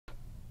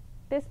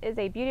This is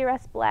a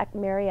Beautyrest Black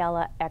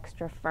Mariela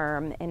Extra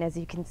Firm, and as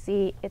you can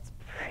see, it's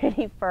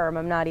pretty firm.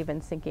 I'm not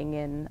even sinking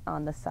in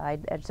on the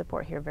side edge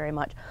support here very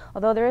much.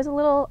 Although there is a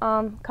little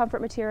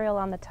comfort material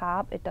on the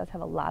top, it does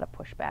have a lot of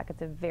pushback.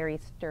 It's a very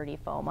sturdy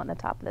foam on the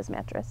top of this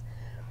mattress.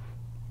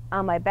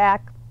 On my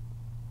back,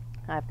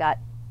 I've got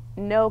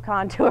no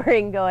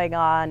contouring going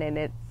on, and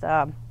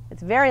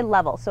it's very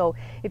level. So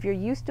if you're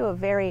used to a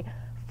very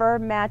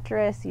firm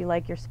mattress, you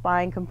like your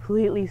spine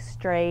completely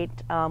straight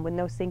with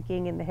no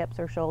sinking in the hips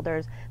or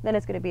shoulders, then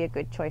it's going to be a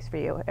good choice for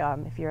you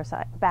if you're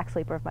a back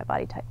sleeper of my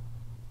body type.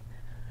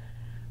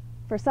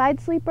 For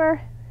side sleeper,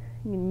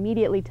 you can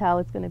immediately tell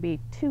it's going to be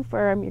too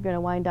firm. You're going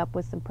to wind up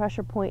with some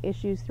pressure point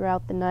issues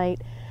throughout the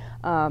night,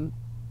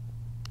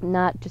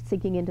 not just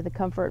sinking into the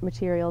comfort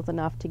materials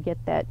enough to get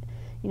that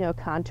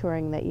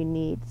contouring that you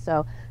need.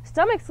 So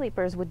stomach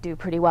sleepers would do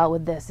pretty well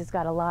with this. It's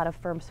got a lot of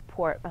firm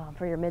support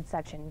for your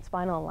midsection and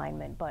spinal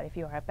alignment. But if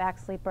you are a back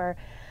sleeper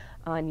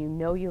and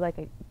you like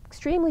an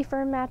extremely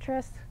firm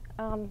mattress,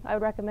 I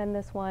would recommend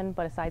this one.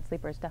 But a side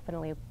sleeper is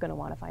definitely going to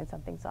want to find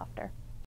something softer.